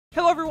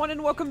Hello everyone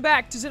and welcome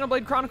back to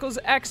Xenoblade Chronicles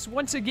X.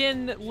 Once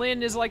again,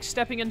 Lyn is like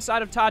stepping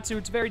inside of Tatsu.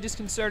 It's very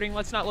disconcerting.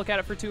 Let's not look at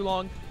it for too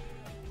long.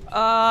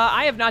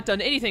 I have not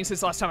done anything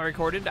since last time I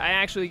recorded. I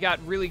actually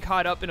got really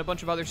caught up in a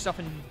bunch of other stuff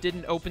and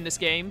didn't open this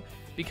game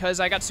because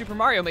I got Super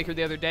Mario Maker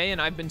the other day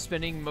and I've been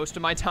spending most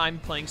of my time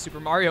playing Super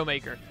Mario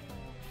Maker.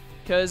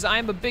 Because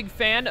I'm a big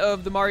fan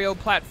of the Mario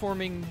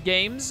platforming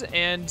games,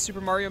 and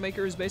Super Mario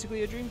Maker is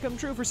basically a dream come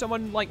true for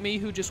someone like me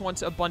who just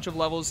wants a bunch of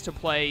levels to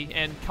play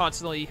and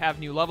constantly have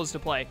new levels to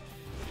play.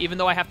 Even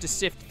though I have to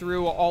sift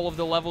through all of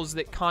the levels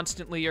that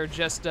constantly are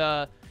just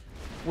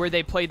where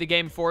they play the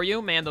game for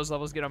you, man, those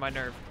levels get on my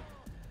nerve.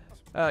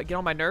 Get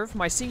on my nerve?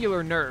 My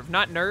singular nerve.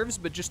 Not nerves,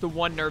 but just the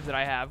one nerve that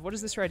I have. What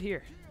is this right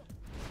here?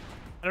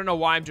 I don't know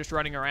why I'm just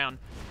running around.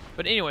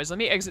 But anyways, let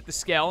me exit the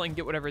skell and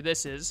get whatever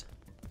this is.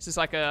 This is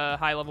like a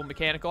high-level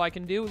mechanical I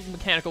can do.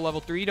 Mechanical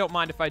level 3. Don't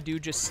mind if I do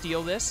just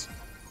steal this.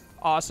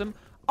 Awesome.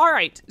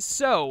 Alright,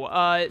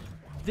 so,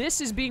 this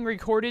is being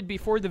recorded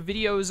before the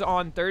videos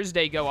on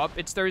Thursday go up.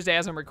 It's Thursday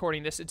as I'm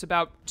recording this. It's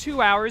about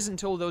 2 hours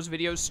until those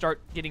videos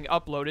start getting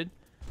uploaded.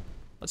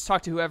 Let's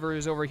talk to whoever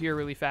is over here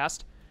really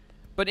fast.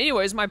 But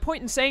anyways, my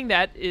point in saying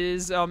that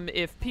is,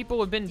 if people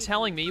have been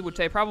telling me, which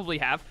they probably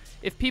have,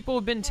 if people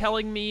have been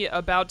telling me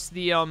about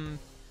the,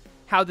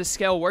 how the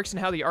scale works and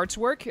how the arts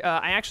work,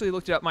 I actually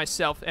looked it up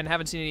myself and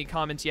haven't seen any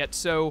comments yet.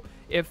 So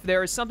if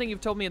there is something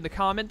you've told me in the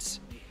comments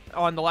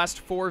on the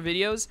last 4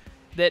 videos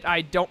that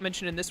I don't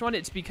mention in this one,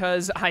 it's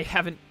because I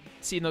haven't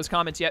seen those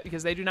comments yet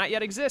because they do not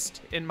yet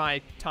exist in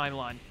my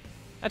timeline.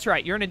 That's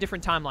right, you're in a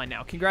different timeline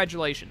now.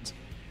 Congratulations.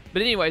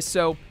 But anyways,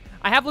 so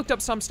I have looked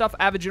up some stuff.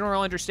 I have a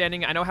general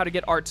understanding. I know how to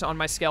get arts on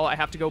my scale. I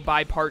have to go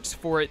buy parts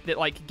for it that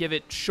like give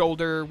it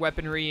shoulder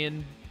weaponry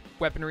and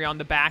weaponry on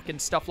the back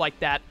and stuff like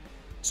that.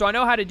 So I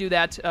know how to do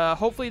that.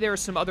 Hopefully there is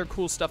some other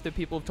cool stuff that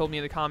people have told me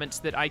in the comments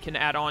that I can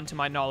add on to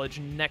my knowledge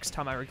next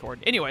time I record.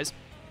 Anyways,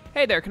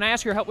 hey there, can I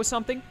ask your help with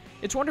something?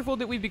 It's wonderful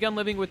that we've begun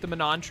living with the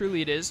Manon,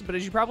 truly it is, but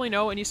as you probably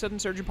know, any sudden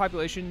surge in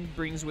population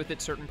brings with it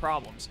certain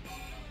problems.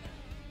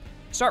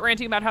 Start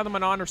ranting about how the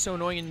Manon are so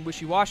annoying and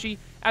wishy-washy.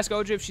 Ask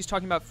Oja if she's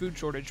talking about food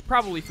shortage.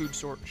 Probably food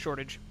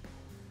shortage.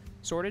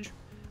 Shortage?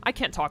 I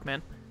can't talk,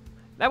 man.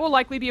 That will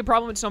likely be a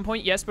problem at some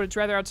point, yes, but it's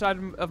rather outside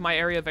of my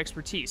area of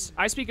expertise.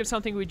 I speak of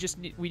something we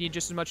need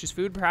just as much as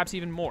food, perhaps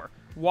even more.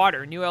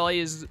 Water. New LA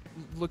is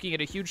looking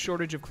at a huge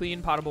shortage of clean,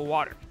 potable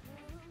water.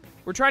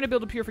 We're trying to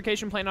build a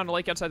purification plant on a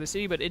lake outside the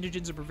city, but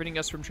indigens are preventing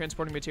us from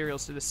transporting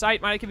materials to the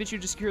site. Might I convince you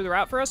to secure the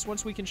route for us?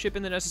 Once we can ship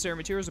in the necessary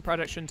materials, the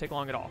project shouldn't take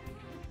long at all.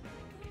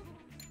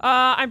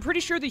 I'm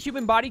pretty sure the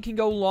human body can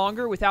go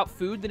longer without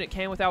food than it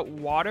can without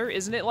water.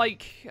 Isn't it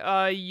like,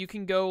 you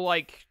can go,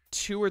 like,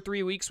 2 or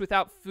 3 weeks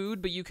without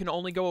food, but you can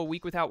only go a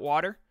week without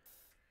water?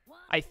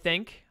 I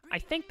think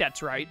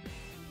that's right.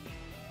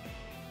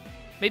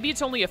 Maybe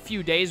it's only a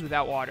few days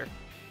without water.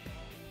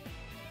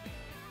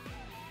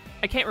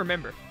 I can't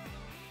remember.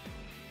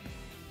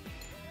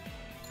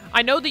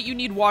 I know that you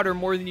need water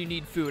more than you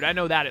need food. I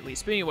know that at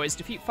least. But anyways,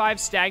 defeat 5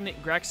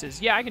 stagnant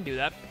Grexes. Yeah, I can do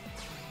that.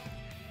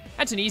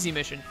 That's an easy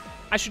mission.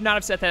 I should not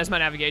have set that as my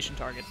navigation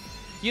target.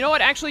 You know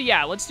what? Actually,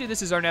 yeah, let's do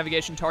this as our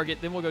navigation target.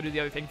 Then we'll go do the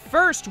other thing.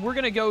 First, we're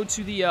going to go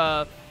to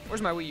the,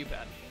 where's my Wii U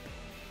pad?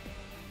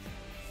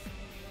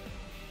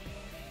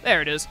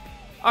 There it is.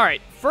 All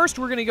right. First,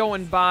 we're going to go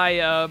and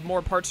buy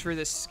more parts for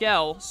this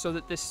skell so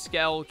that this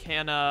skell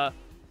can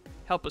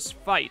help us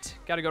fight.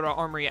 Got to go to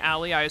Armory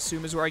Alley, I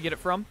assume is where I get it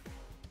from.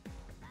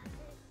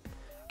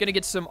 Gonna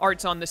get some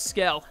arts on the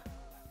skell.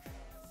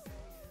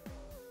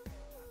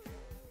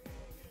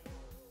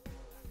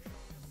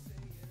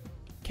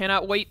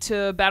 Cannot wait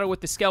to battle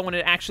with the skell when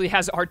it actually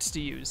has arts to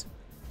use.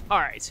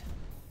 Alright.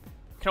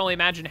 Can only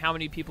imagine how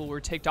many people were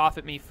ticked off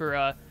at me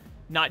for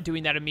not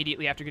doing that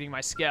immediately after getting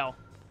my skell.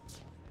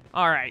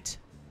 Alright.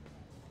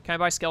 Can I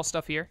buy skell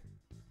stuff here?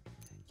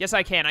 Yes,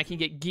 I can. I can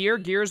get gear.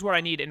 Gear is what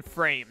I need, and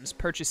frames.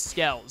 Purchase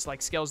skells, like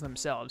skells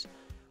themselves.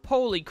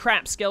 Holy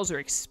crap, skells are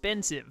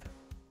expensive.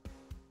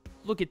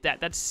 Look at that.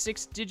 That's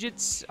 6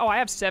 digits. Oh, I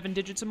have 7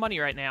 digits of money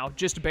right now.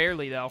 Just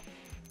barely, though.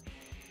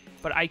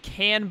 But I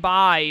can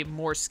buy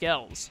more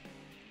skells.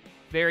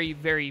 Very,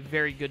 very,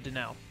 very good to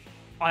know.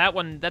 Oh, that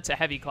one, that's a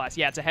heavy class.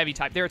 Yeah, it's a heavy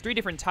type. There are 3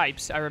 different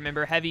types, I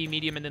remember. Heavy,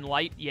 medium, and then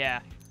light.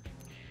 Yeah.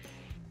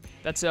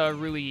 That's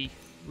really,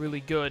 really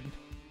good.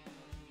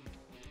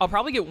 I'll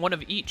probably get one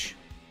of each.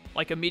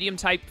 Like a medium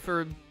type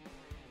for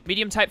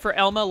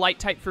Elma, light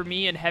type for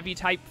me, and heavy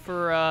type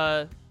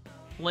for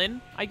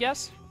Lyn, I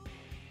guess.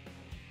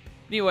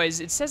 Anyways,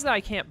 it says that I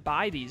can't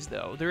buy these,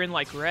 though. They're in,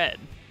 like, red.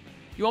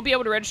 You won't be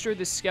able to register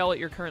this skell at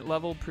your current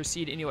level.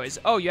 Proceed anyways.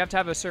 Oh, you have to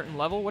have a certain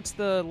level? What's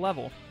the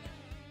level?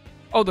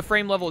 Oh, the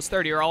frame level is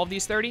 30. Are all of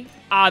these 30?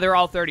 Ah, they're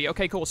all 30.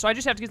 Okay, cool. So I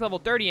just have to get to level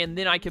 30, and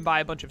then I can buy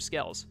a bunch of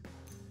skells.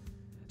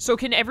 So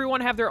can everyone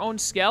have their own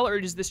skell,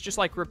 or does this just,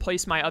 like,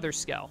 replace my other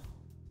skell?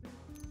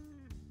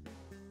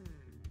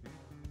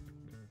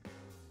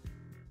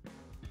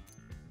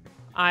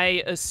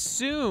 I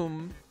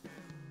assume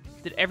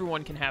that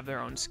everyone can have their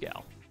own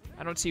skell.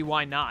 I don't see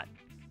why not.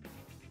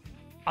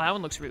 Oh, that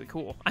one looks really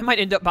cool. I might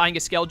end up buying a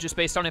skell just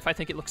based on if I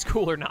think it looks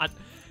cool or not.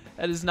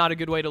 That is not a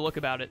good way to look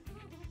about it.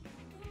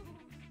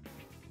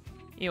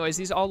 Anyways,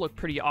 these all look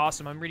pretty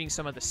awesome. I'm reading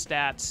some of the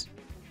stats.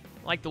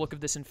 I like the look of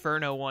this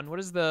Inferno one. What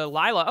is the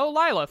Lila? Oh,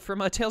 Lila from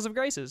Tales of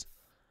Graces.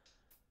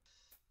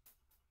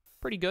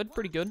 Pretty good,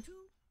 pretty good.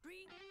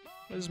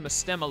 What does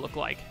Mastema look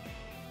like?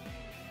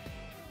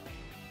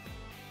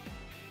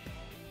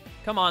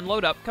 Come on,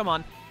 load up, come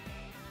on.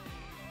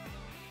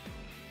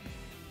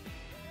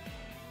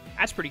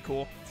 That's pretty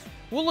cool.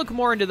 We'll look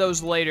more into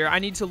those later. I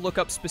need to look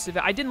up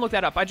specific... I didn't look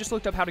that up. I just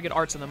looked up how to get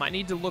arts on them. I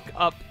need to look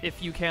up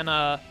if you can...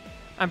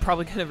 I'm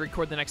probably going to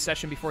record the next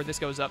session before this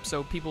goes up,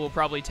 so people will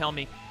probably tell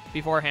me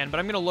beforehand. But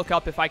I'm going to look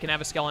up if I can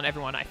have a skell on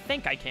everyone. I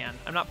think I can.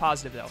 I'm not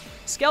positive, though.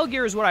 Skell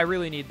gear is what I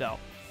really need, though.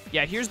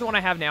 Yeah, here's the one I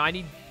have now. I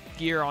need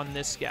gear on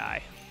this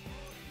guy.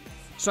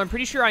 So I'm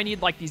pretty sure I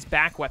need, like, these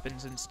back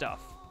weapons and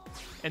stuff.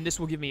 And this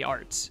will give me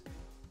arts.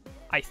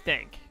 I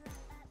think.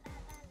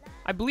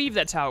 I believe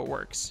that's how it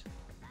works.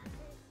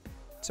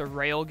 It's a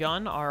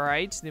railgun,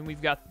 alright. Then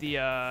we've got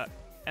the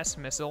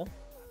S-missile.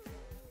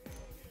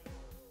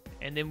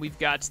 And then we've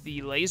got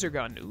the laser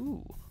gun.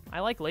 Ooh,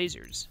 I like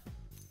lasers.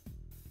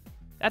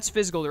 That's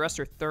physical, the rest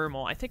are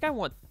thermal. I think I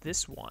want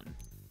this one.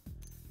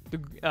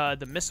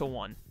 The missile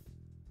one.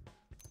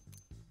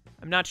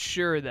 I'm not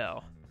sure,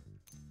 though.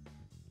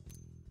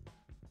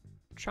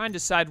 I'm trying to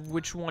decide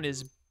which one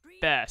is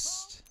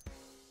best.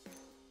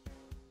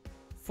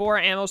 4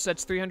 ammo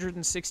sets,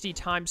 360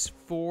 times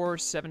 4,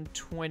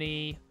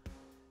 720...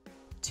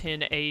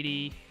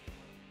 1080,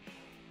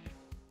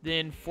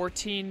 then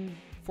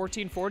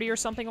 1440 or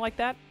something like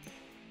that.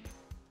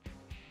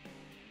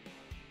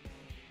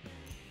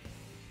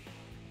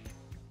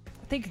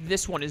 I think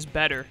this one is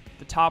better,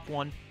 the top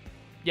one.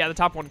 Yeah, the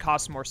top one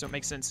costs more, so it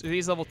makes sense. Are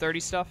these level 30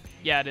 stuff?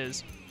 Yeah, it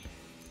is.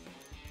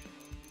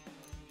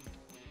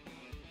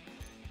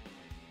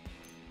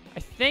 I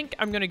think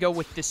I'm gonna go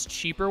with this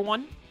cheaper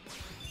one.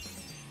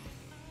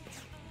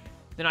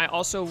 Then I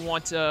also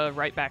want a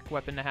right back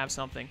weapon to have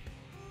something.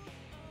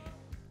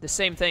 The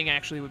same thing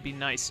actually would be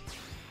nice.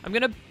 I'm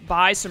going to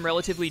buy some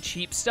relatively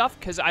cheap stuff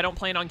because I don't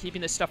plan on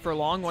keeping this stuff for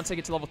long. Once I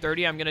get to level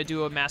 30, I'm going to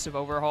do a massive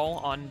overhaul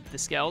on the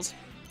skells.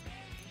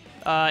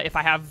 If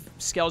I have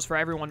skells for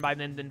everyone by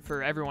then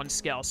for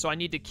everyone's skells. So I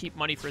need to keep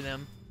money for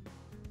them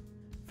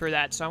for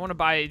that. So I want to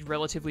buy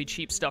relatively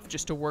cheap stuff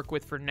just to work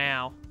with for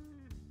now.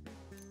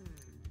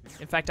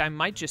 In fact, I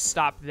might just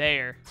stop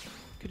there.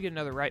 Could get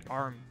another right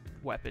arm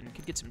weapon.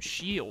 Could get some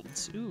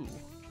shields. Ooh.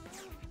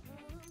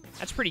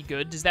 That's pretty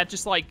good. Does that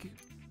just, like...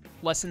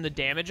 lessen the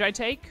damage I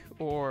take,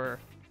 or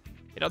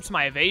it ups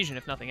my evasion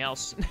if nothing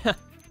else.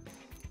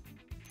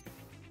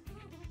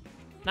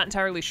 Not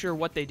entirely sure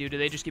what they do. Do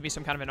they just give me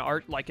some kind of an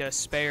art, like a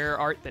spare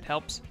art that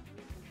helps?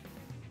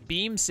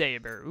 Beam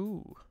saber.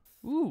 Ooh.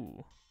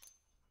 Ooh.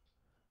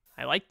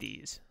 I like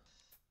these.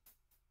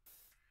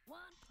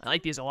 I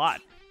like these a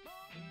lot.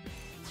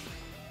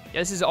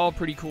 Yeah, this is all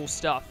pretty cool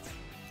stuff.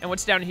 And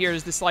what's down here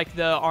is this, like,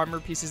 the armor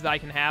pieces that I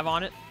can have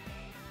on it.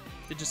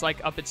 It just,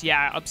 like,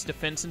 ups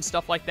defense and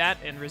stuff like that,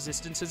 and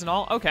resistances and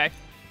all. Okay.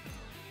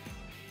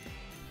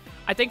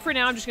 I think for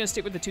now I'm just going to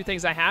stick with the two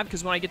things I have,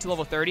 because when I get to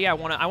level 30, I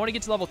want to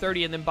get to level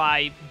 30 and then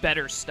buy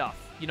better stuff.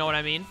 You know what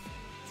I mean?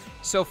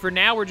 So for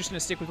now, we're just going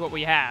to stick with what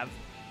we have.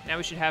 Now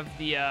we should have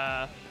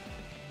the,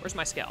 where's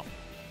my skell?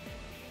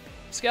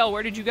 Skell,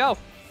 where did you go?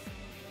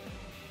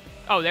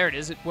 Oh, there it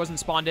is. It wasn't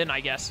spawned in, I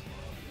guess.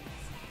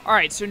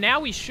 Alright, so now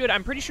we should...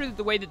 I'm pretty sure that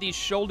the way that these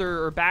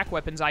shoulder or back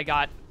weapons I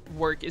got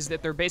work is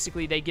that they're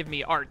basically, they give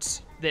me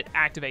arts that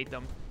activate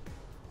them.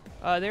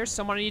 There's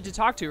someone I need to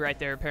talk to right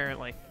there,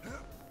 apparently.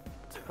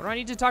 What do I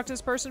need to talk to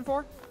this person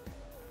for?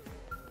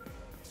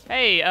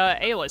 Hey,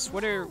 Alice,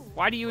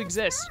 why do you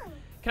exist?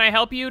 Can I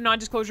help you?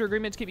 Non-disclosure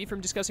agreements keep me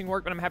from discussing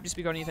work, but I'm happy to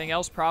speak on anything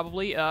else,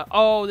 probably.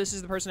 Oh, this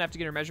is the person I have to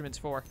get her measurements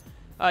for.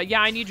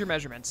 Yeah, I need your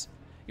measurements.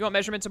 You want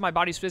measurements of my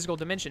body's physical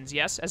dimensions?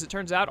 Yes. As it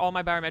turns out, all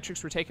my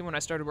biometrics were taken when I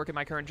started work at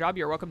my current job.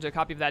 You're welcome to a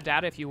copy of that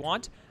data if you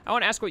want. I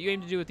want to ask what you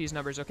aim to do with these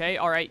numbers, okay?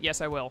 All right,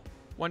 yes, I will.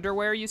 Wonder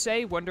where, you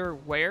say? Wonder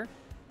where?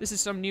 This is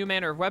some new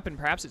manner of weapon,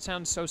 perhaps. It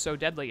sounds so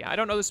deadly. I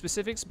don't know the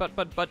specifics, but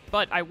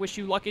I wish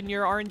you luck in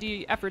your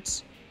R&D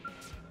efforts.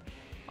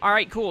 All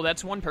right, cool.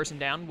 That's one person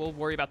down. We'll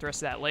worry about the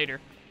rest of that later.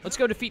 Let's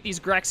go defeat these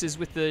Grexes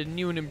with the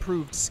new and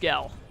improved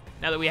skell,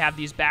 now that we have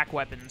these back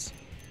weapons.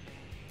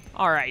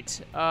 Alright,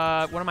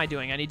 what am I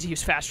doing? I need to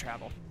use fast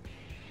travel.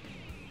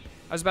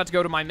 I was about to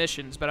go to my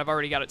missions, but I've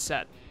already got it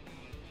set.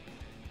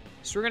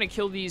 So we're going to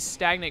kill these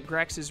stagnant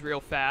Grexes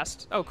real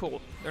fast. Oh, cool.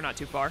 They're not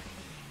too far.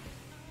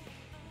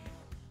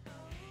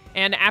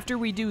 And after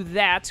we do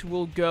that,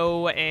 we'll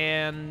go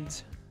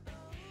and...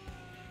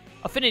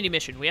 Affinity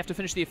mission. We have to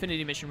finish the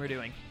affinity mission we're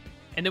doing.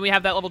 And then we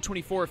have that level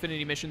 24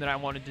 affinity mission that I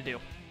wanted to do.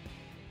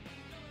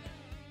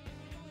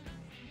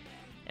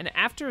 And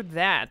after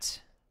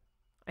that...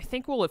 I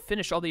think we'll have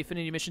finished all the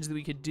affinity missions that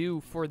we could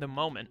do for the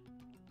moment.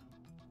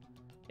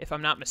 If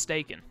I'm not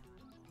mistaken.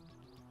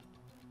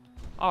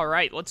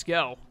 Alright, let's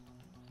go.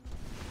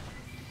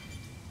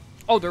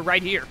 Oh, they're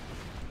right here.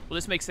 Well,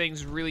 this makes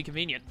things really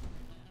convenient.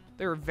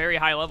 They're very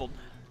high leveled.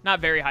 Not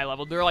very high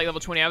leveled. They're like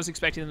level 20. I was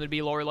expecting them to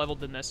be lower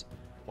leveled than this.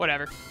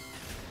 Whatever.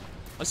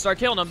 Let's start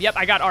killing them. Yep,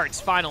 I got arts,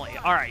 finally.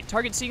 All right,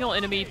 target single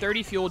enemy,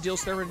 30 fuel,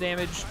 deals thermal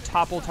damage,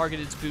 topple target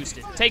is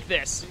boosted. Take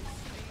this.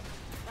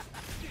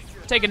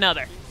 Take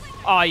another.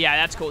 Oh, yeah,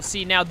 that's cool.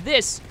 See, now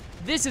this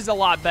is a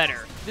lot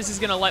better. This is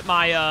gonna let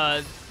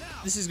my,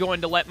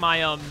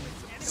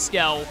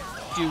 skell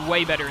do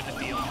way better in the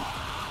field.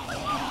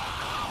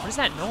 What is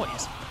that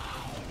noise?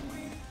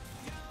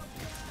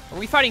 Are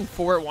we fighting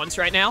 4 at once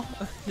right now?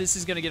 This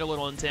is gonna get a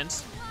little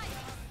intense.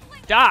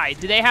 Die.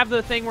 Do they have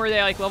the thing where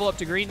they, like, level up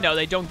to green? No,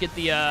 they don't get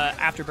the,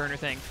 afterburner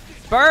thing.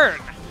 Burn!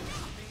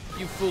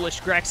 You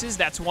foolish Grexes.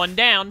 That's 1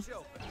 down.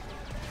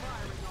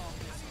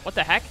 What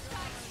the heck?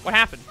 What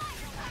happened?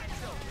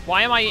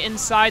 Why am I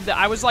inside the...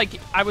 I was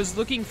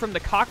looking from the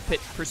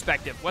cockpit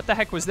perspective. What the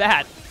heck was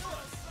that?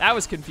 That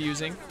was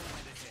confusing.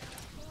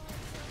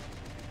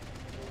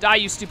 Die,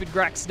 you stupid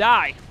Grex.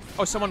 Die.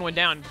 Oh, someone went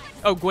down.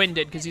 Oh, Gwen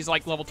did, because he's,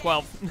 like, level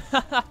 12.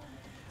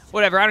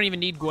 Whatever, I don't even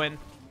need Gwen.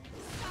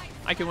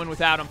 I can win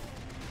without him.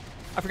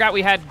 I forgot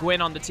we had Gwen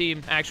on the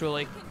team,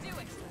 actually.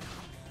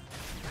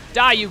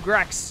 Die, you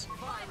Grex.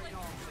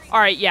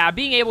 Alright, yeah,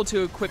 being able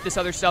to equip this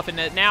other stuff,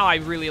 and now I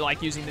really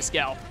like using the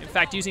skell. In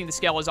fact, using the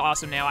skell is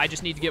awesome now. I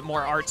just need to get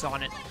more arts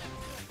on it.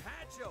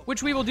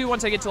 Which we will do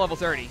once I get to level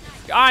 30.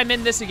 I'm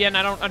in this again.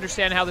 I don't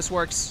understand how this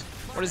works.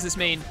 What does this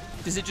mean?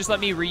 Does it just let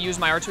me reuse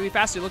my arts really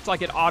fast? It looked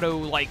like it auto,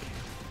 like,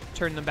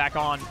 turned them back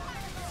on.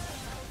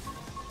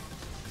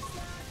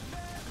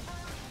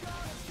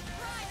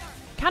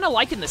 Kind of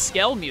liking the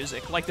skell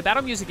music. Like, the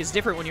battle music is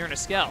different when you're in a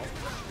skell.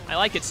 I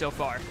like it so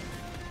far.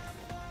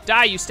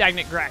 Die, you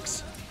stagnant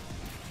Grex.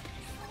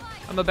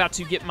 I'm about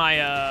to get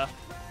my,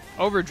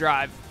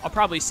 overdrive. I'll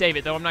probably save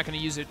it, though. I'm not going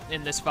to use it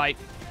in this fight.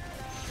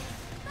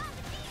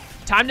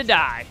 Time to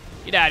die.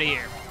 Get out of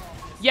here.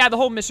 Yeah, the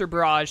whole Mr.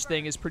 Barrage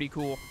thing is pretty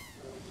cool.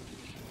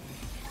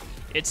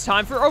 It's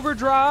time for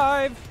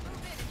overdrive.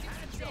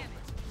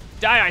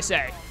 Die, I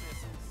say.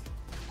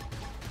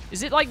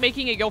 Is it like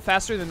making it go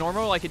faster than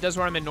normal, like it does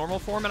when I'm in normal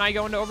form and I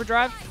go into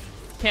overdrive?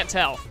 Can't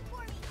tell.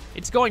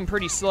 It's going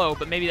pretty slow,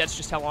 but maybe that's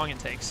just how long it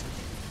takes.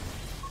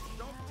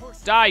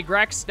 Die,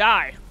 Grex,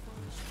 die.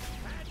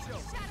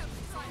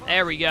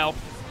 There we go.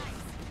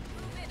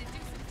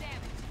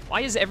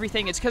 Why is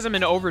everything... It's because I'm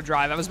in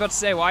overdrive. I was about to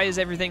say, why is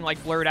everything,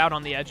 like, blurred out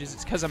on the edges?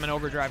 It's because I'm in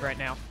overdrive right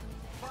now.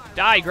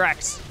 Die,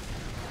 Grex.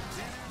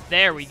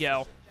 There we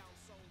go.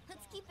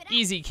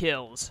 Easy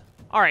kills.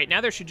 All right,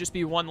 now there should just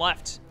be 1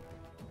 left.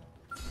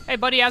 Hey,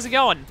 buddy, how's it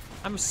going?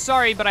 I'm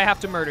sorry, but I have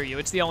to murder you.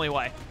 It's the only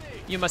way.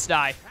 You must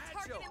die.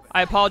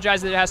 I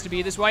apologize that it has to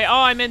be this way.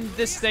 Oh, I'm in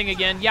this thing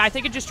again. Yeah, I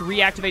think it just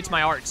reactivates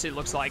my arts, it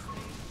looks like.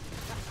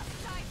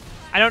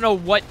 I don't know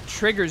what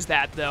triggers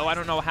that, though. I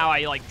don't know how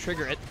I, like,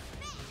 trigger it.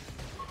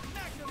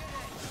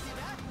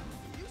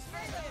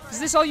 Is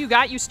this all you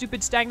got, you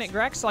stupid stagnant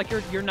Grex? Like,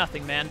 you're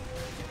nothing, man.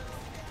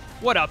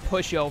 What a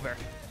pushover.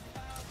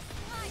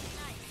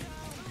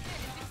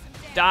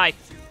 Die.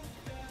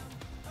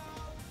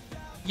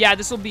 Yeah,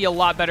 this will be a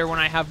lot better when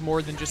I have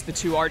more than just the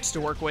 2 arts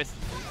to work with.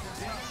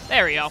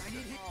 There we go.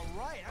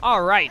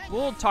 All right,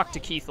 we'll talk to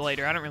Keith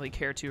later. I don't really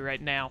care to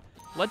right now.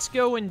 Let's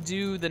go and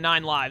do the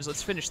 9 lives.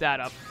 Let's finish that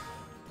up.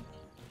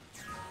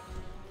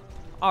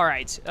 All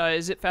right,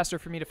 is it faster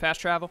for me to fast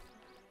travel?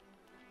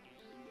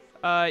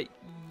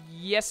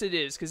 Yes it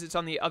is, because it's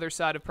on the other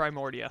side of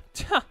Primordia.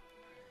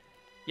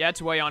 Yeah,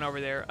 it's way on over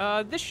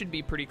there. This should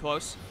be pretty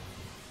close.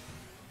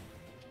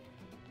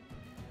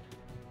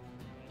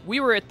 We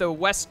were at the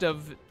west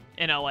of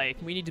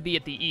NLA. We need to be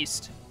at the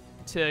east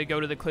to go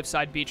to the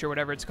Cliffside Beach or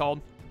whatever it's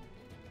called.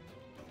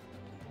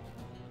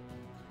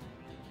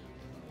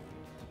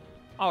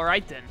 All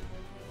right, then.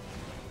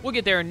 We'll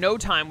get there in no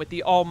time with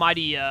the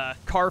almighty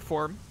car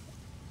form.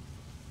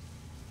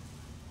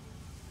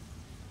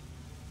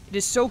 It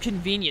is so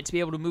convenient to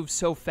be able to move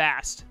so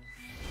fast.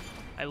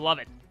 I love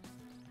it.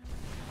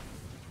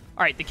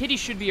 All right, the kitty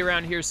should be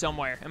around here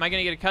somewhere. Am I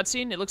going to get a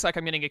cutscene? It looks like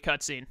I'm getting a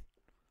cutscene.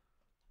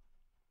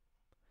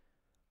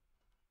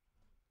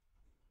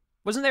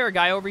 Wasn't there a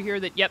guy over here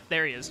that... Yep,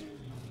 there he is.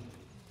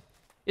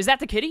 Is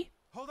that the kitty?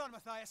 Hold on,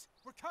 Matthias.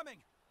 We're coming.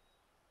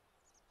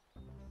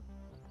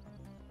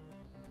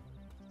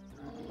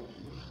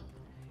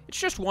 It's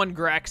just 1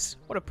 Grex.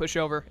 What a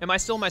pushover. Am I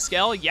still in my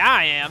skell? Yeah,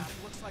 I am.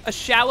 A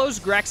Shallows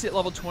Grex at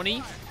level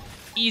 20.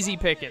 Easy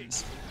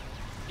pickings.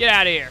 Get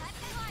out of here.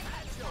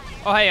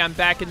 Oh, hey, I'm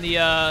back in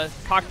the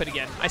cockpit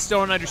again. I still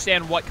don't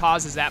understand what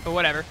causes that, but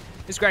whatever.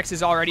 This Grex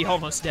is already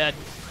almost dead.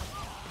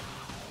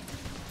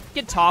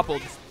 Get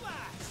toppled.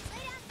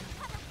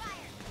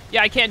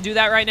 Yeah, I can't do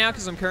that right now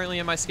because I'm currently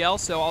in my skell,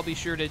 so I'll be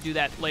sure to do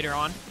that later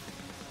on.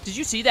 Did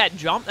you see that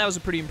jump? That was a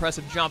pretty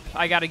impressive jump.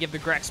 I gotta give the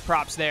Grex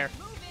props there.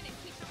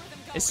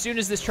 As soon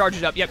as this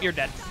charges up, yep, you're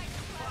dead.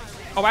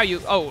 Oh, wow,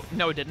 you... Oh,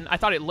 no, it didn't. I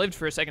thought it lived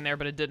for a second there,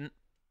 but it didn't.